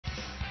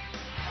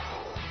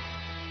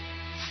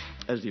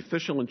As the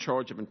official in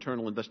charge of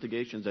internal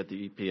investigations at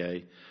the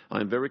EPA, I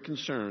am very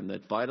concerned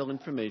that vital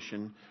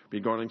information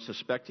regarding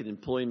suspected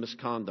employee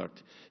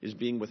misconduct is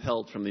being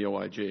withheld from the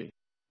OIG.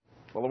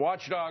 Well, the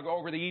watchdog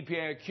over the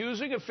EPA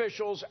accusing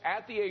officials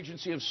at the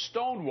agency of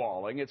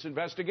stonewalling its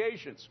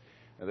investigations.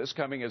 Now, this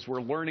coming as we're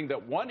learning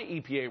that one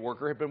EPA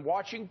worker had been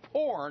watching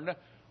porn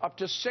up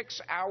to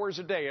 6 hours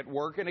a day at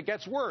work, and it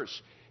gets worse.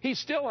 He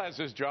still has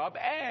his job,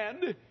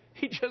 and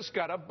he just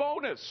got a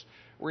bonus.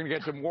 We're going to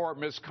get to more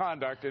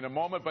misconduct in a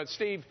moment. But,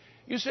 Steve,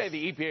 you say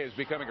the EPA is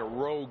becoming a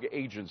rogue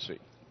agency.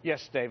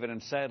 Yes, David,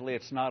 and sadly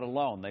it's not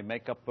alone. They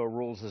make up the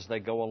rules as they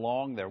go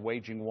along. They're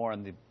waging war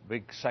in the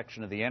big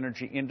section of the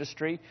energy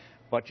industry.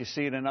 But you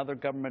see it in other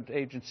government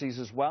agencies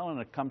as well, and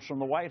it comes from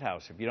the White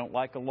House. If you don't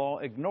like a law,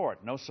 ignore it.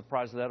 No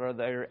surprise that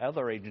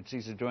other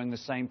agencies are doing the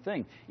same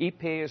thing.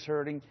 EPA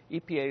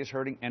is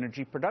hurting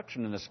energy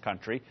production in this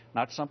country,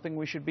 not something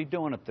we should be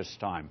doing at this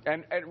time.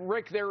 And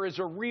Rick, there is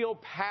a real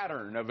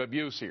pattern of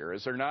abuse here,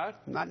 is there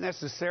not? Not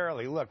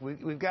necessarily. Look,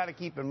 we've got to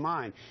keep in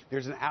mind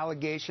there's an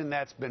allegation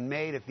that's been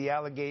made. If the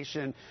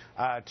allegation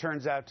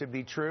turns out to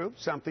be true,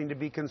 something to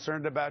be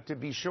concerned about, to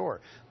be sure.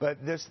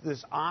 But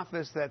this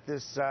office that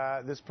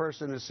this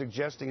person is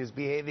suggesting is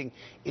behaving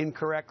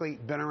incorrectly,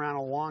 been around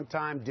a long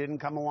time, didn't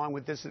come along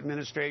with this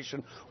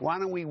administration. Why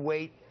don't we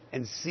wait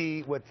and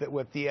see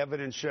what the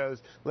evidence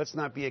shows? Let's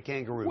not be a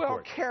kangaroo court.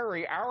 Well,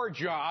 Kerry, our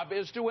job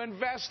is to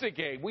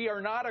investigate. We are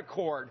not a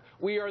court.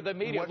 We are the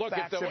media. Look,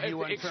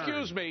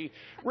 excuse me,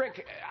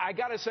 Rick, I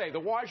got to say, the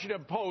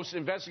Washington Post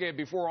investigated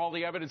before all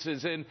the evidence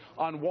is in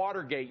on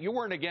Watergate. You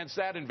weren't against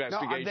that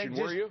investigation,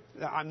 were you?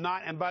 I'm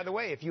not. And by the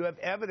way, if you have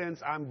evidence,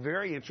 I'm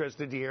very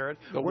interested to hear it.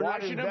 The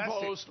Washington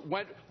Post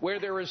went where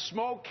there is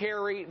smoke,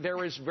 Kerry,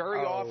 there is very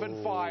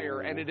often fire,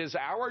 and it is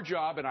our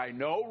job, and I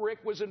know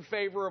Rick was in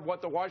favor of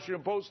what the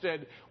Washington Post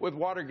did with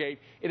Watergate.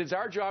 It is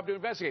our job to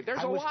investigate.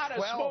 There's a lot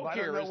of smoke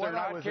here, is there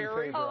not,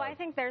 Kerry? Oh, I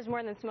think there's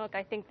more than smoke.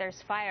 I think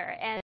there's fire.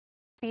 And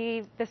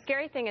the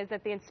scary thing is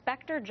that the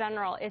Inspector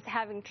General is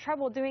having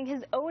trouble doing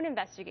his own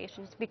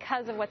investigations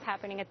because of what's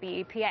happening at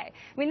the EPA. I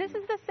mean, this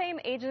is the same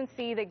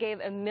agency that gave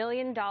 $1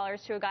 million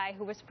to a guy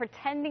who was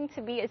pretending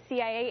to be a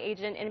CIA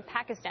agent in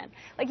Pakistan.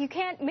 Like, you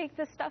can't make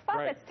this stuff up.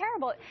 Right. It's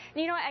terrible.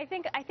 You know, I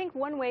think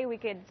one way we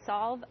could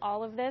solve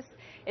all of this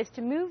is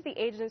to move the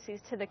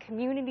agencies to the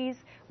communities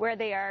where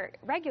they are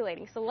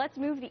regulating. So let's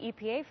move the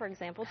EPA, for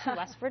example, to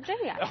West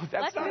Virginia. Oh,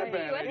 that's let's not move a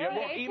bad idea.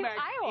 Well,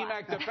 to Iowa.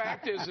 EMAC, the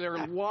fact is there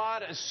are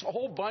a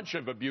whole bunch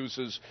of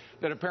abuses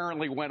that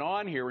apparently went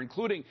on here,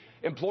 including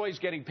employees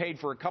getting paid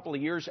for a couple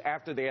of years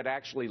after they had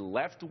actually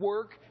left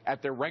work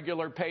at their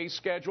regular pay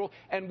schedule.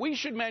 And we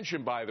should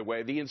mention, by the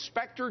way, the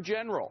Inspector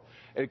General,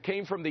 it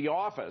came from the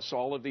office,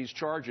 all of these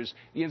charges.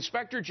 The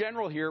Inspector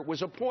General here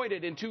was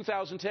appointed in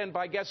 2010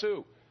 by guess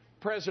who?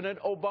 President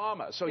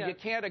Obama. So you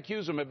can't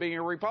accuse him of being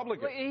a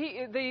Republican.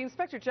 Well, the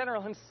Inspector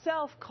General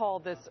himself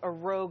called this a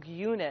rogue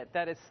unit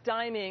that is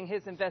stymieing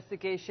his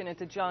investigation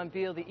into John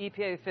Beale, the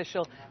EPA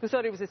official who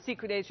thought he was a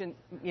secret agent,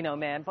 you know,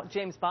 man,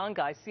 James Bond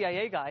guy,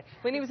 CIA guy.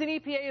 When he was an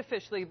EPA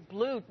official, he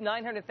blew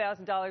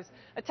 $900,000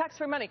 a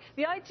taxpayer money.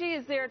 The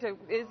IG is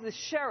the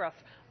sheriff,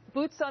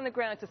 boots on the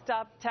ground to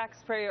stop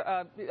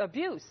taxpayer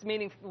abuse,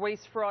 meaning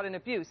waste, fraud, and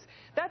abuse.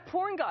 That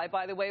porn guy,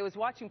 by the way, was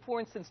watching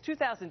porn since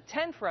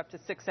 2010 for up to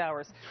 6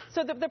 hours.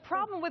 So the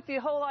problem with the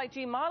whole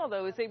IG model,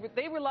 though, is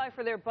they rely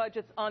for their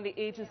budgets on the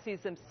agencies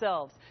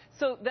themselves.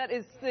 So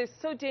they're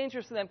so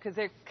dangerous to them because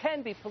they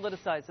can be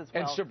politicized as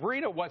well. And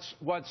Sabrina,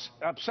 what's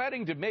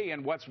upsetting to me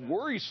and what's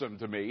worrisome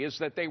to me is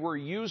that they were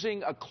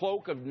using a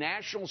cloak of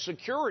national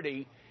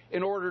security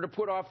in order to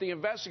put off the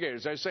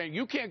investigators. They're saying,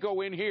 you can't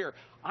go in here.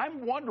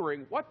 I'm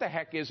wondering, what the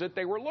heck is it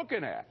they were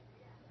looking at?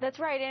 That's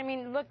right. I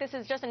mean, look, this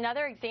is just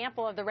another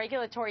example of the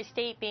regulatory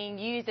state being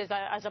used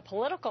as a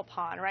political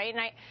pawn, right?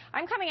 And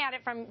I'm coming at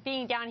it from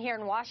being down here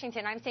in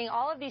Washington. I'm seeing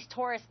all of these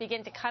tourists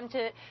begin to come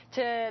to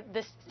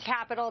this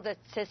Capitol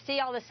to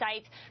see all the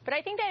sites. But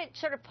I think that it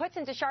sort of puts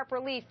into sharp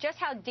relief just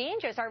how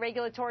dangerous our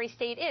regulatory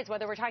state is,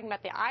 whether we're talking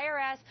about the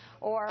IRS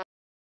or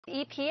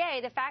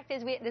EPA. The fact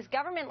is this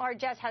government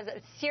largesse has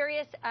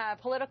serious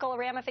political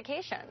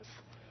ramifications.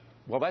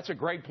 Well, that's a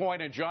great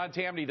point. And John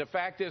Tamny, the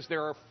fact is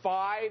there are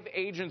 5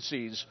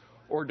 agencies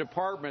or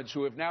departments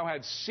who have now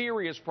had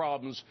serious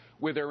problems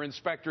with their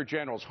inspector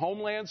generals.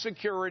 Homeland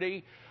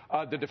Security,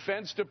 the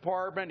Defense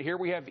Department, here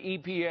we have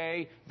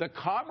EPA, the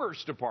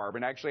Commerce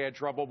Department actually had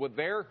trouble with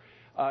their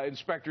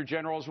inspector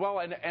general as well.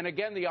 And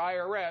again, the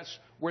IRS,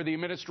 where the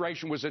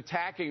administration was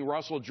attacking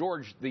Russell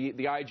George,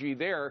 the IG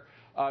there,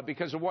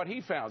 because of what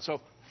he found. So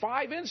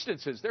 5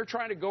 instances. They're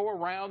trying to go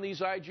around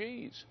these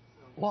IGs.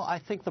 Well, I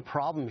think the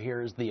problem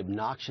here is the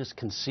obnoxious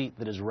conceit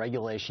that is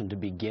regulation to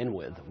begin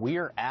with. We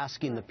are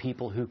asking the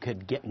people who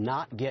could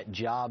not get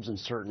jobs in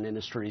certain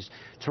industries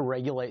to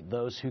regulate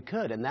those who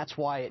could, and that's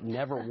why it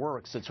never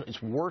works.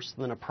 It's worse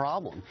than a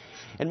problem.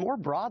 And more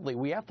broadly,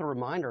 we have to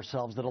remind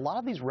ourselves that a lot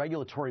of these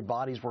regulatory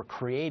bodies were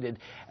created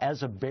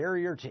as a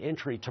barrier to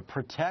entry to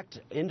protect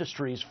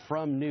industries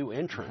from new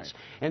entrants.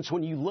 Right. And so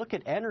when you look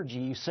at energy,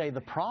 you say the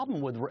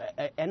problem with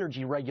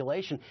energy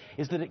regulation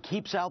is that it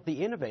keeps out the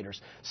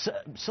innovators.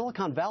 Silicon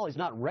Silicon Valley is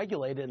not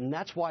regulated, and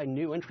that's why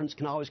new entrants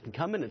can always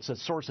come in. It's a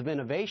source of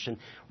innovation.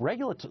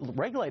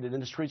 Regulated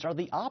industries are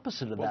the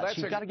opposite of that.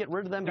 So you've got to get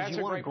rid of them because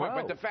you want to grow.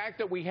 Point. But the fact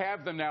that we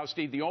have them now,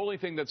 Steve, the only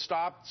thing that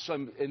stops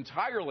them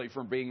entirely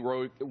from being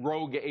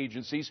rogue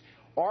agencies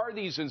are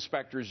these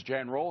inspectors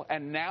general,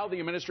 and now the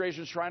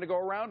administration is trying to go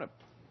around them.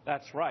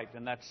 That's right,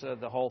 and that's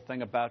the whole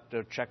thing about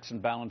checks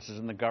and balances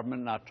in the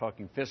government, not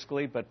talking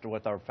fiscally, but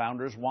what our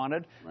founders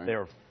wanted. Right.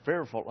 They're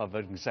fearful of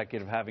an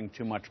executive having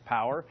too much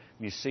power.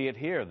 You see it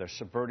here. They're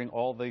subverting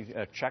all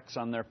the checks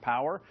on their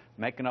power,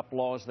 making up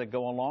laws as they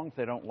go along. If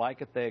they don't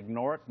like it, they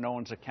ignore it. No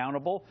one's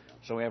accountable.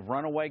 So we have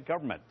runaway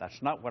government.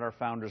 That's not what our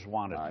founders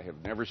wanted. I have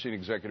never seen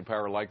executive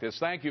power like this.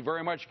 Thank you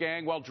very much,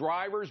 gang. Well,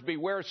 drivers,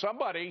 beware.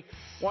 Somebody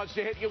wants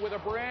to hit you with a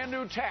brand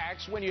new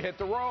tax when you hit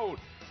the road.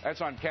 That's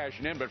on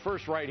Cashing In. But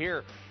first, right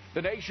here,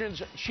 the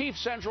nation's chief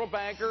central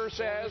banker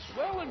says,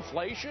 well,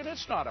 inflation,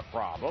 it's not a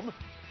problem.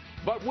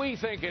 But we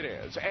think it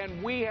is.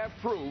 And we have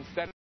proof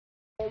that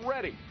it's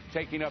already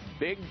taking a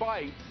big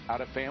bite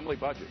out of family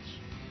budgets.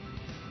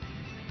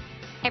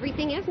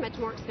 Everything is much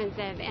more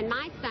expensive. And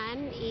my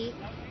son eats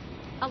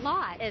a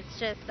lot. It's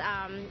just,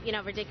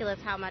 ridiculous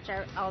how much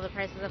all the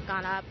prices have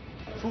gone up.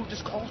 Food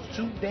just costs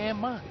too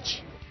damn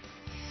much.